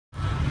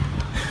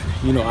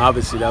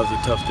obviously that was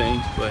a tough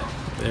thing, but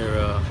they're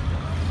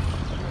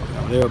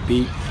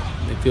upbeat.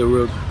 They feel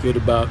real good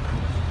about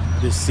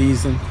this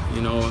season,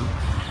 and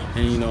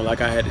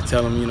like I had to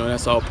tell them,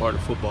 that's all part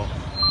of football.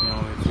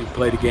 If you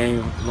play the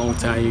game a long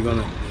time, you're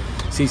gonna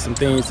see some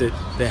things that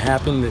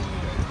happen that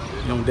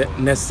you don't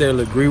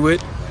necessarily agree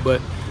with,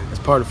 but it's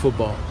part of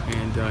football,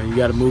 and you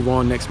got to move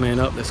on. Next man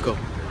up. Let's go.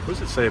 What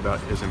does it say about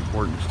his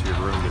importance to your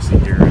room to see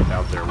Garrett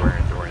out there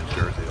wearing Dorian's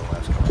jersey the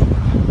last couple of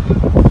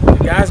years?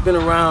 The guy's been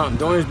around.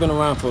 Dorian's been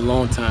around for a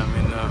long time,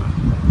 and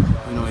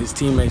his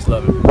teammates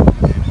love him.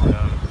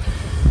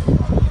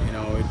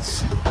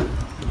 It's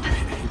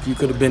if you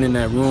could have been in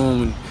that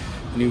room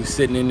and he was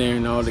sitting in there,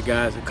 and all the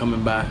guys are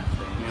coming by.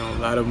 A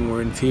lot of them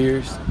were in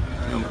tears,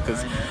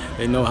 because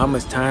they know how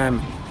much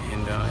time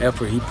and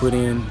effort he put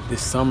in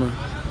this summer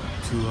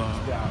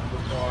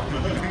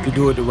to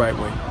do it the right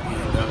way.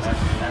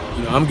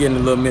 And, I'm getting a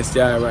little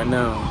misty-eyed right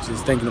now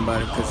just thinking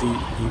about it, because he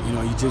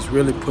just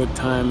really put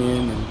time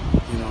in, and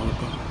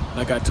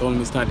like I told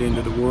him, it's not the end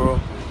of the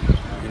world.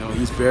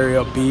 He's very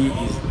upbeat.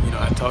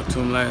 I talked to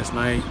him last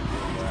night.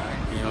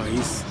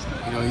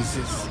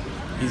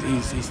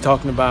 He's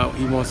talking about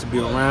he wants to be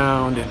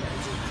around, and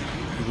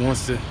he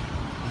wants to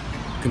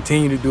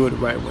continue to do it the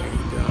right way.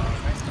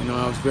 And,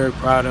 I was very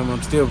proud of him.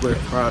 I'm still very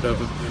proud of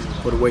him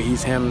for the way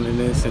he's handling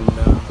this, and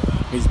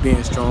he's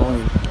being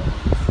strong. And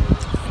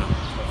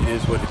it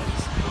is what it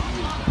is.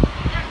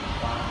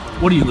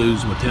 What do you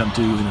lose with him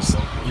too in his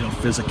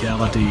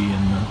physicality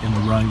in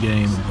the run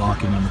game and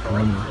blocking on the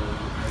perimeter?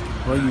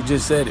 Well, you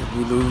just said it.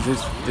 We lose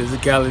his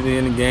physicality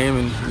in the game,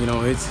 and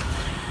it's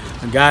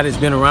a guy that's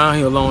been around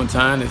here a long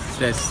time. I've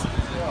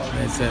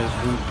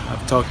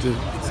talked to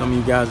some of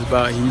you guys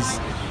about. He's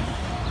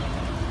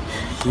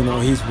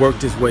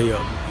worked his way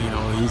up.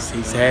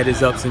 He's had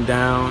his ups and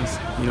downs.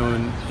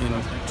 And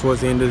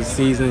towards the end of the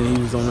season,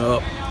 he was on the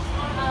up.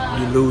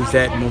 You lose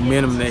that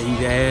momentum that he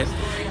had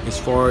as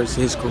far as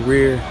his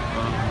career,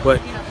 but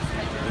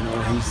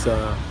he's.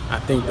 I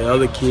think the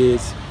other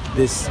kids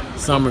this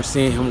summer,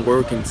 seeing him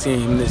work and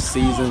seeing him this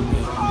season,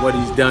 and what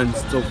he's done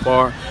so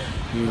far,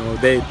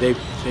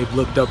 they've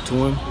looked up to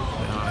him.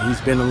 He's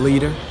been a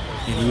leader,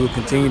 and he will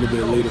continue to be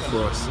a leader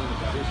for us.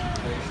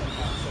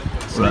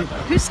 So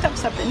who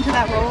steps up into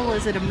that role?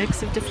 Is it a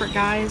mix of different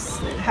guys?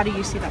 How do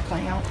you see that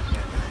playing out?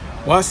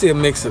 Well, I see a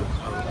mix of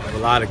a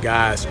lot of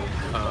guys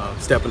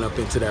stepping up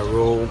into that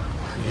role.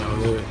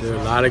 There are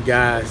a lot of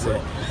guys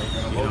that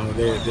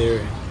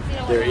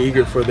they're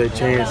eager for their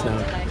chance now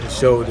to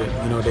show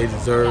that they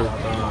deserve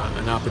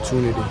an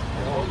opportunity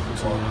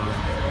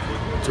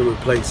to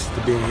replace,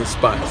 to be in his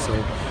spot. So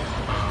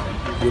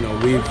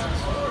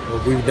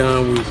what we've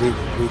done,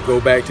 we go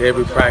back to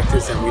every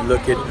practice and we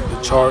look at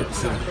the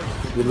charts and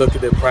we look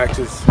at their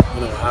practice,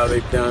 how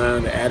they've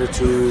done, the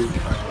attitude,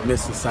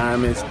 missed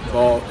assignments,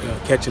 ball,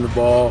 catching the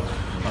ball,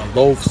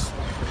 loafs,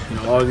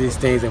 all of these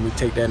things, and we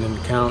take that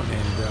into account.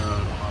 And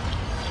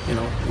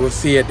we'll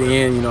see at the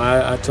end.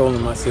 I told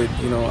him, I said,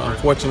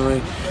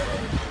 unfortunately,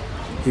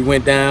 he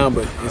went down,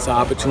 but it's an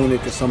opportunity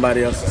for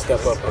somebody else to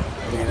step up. I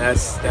mean,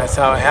 that's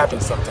how it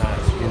happens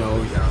sometimes.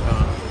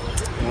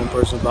 One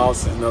person's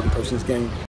loss is another person's gain.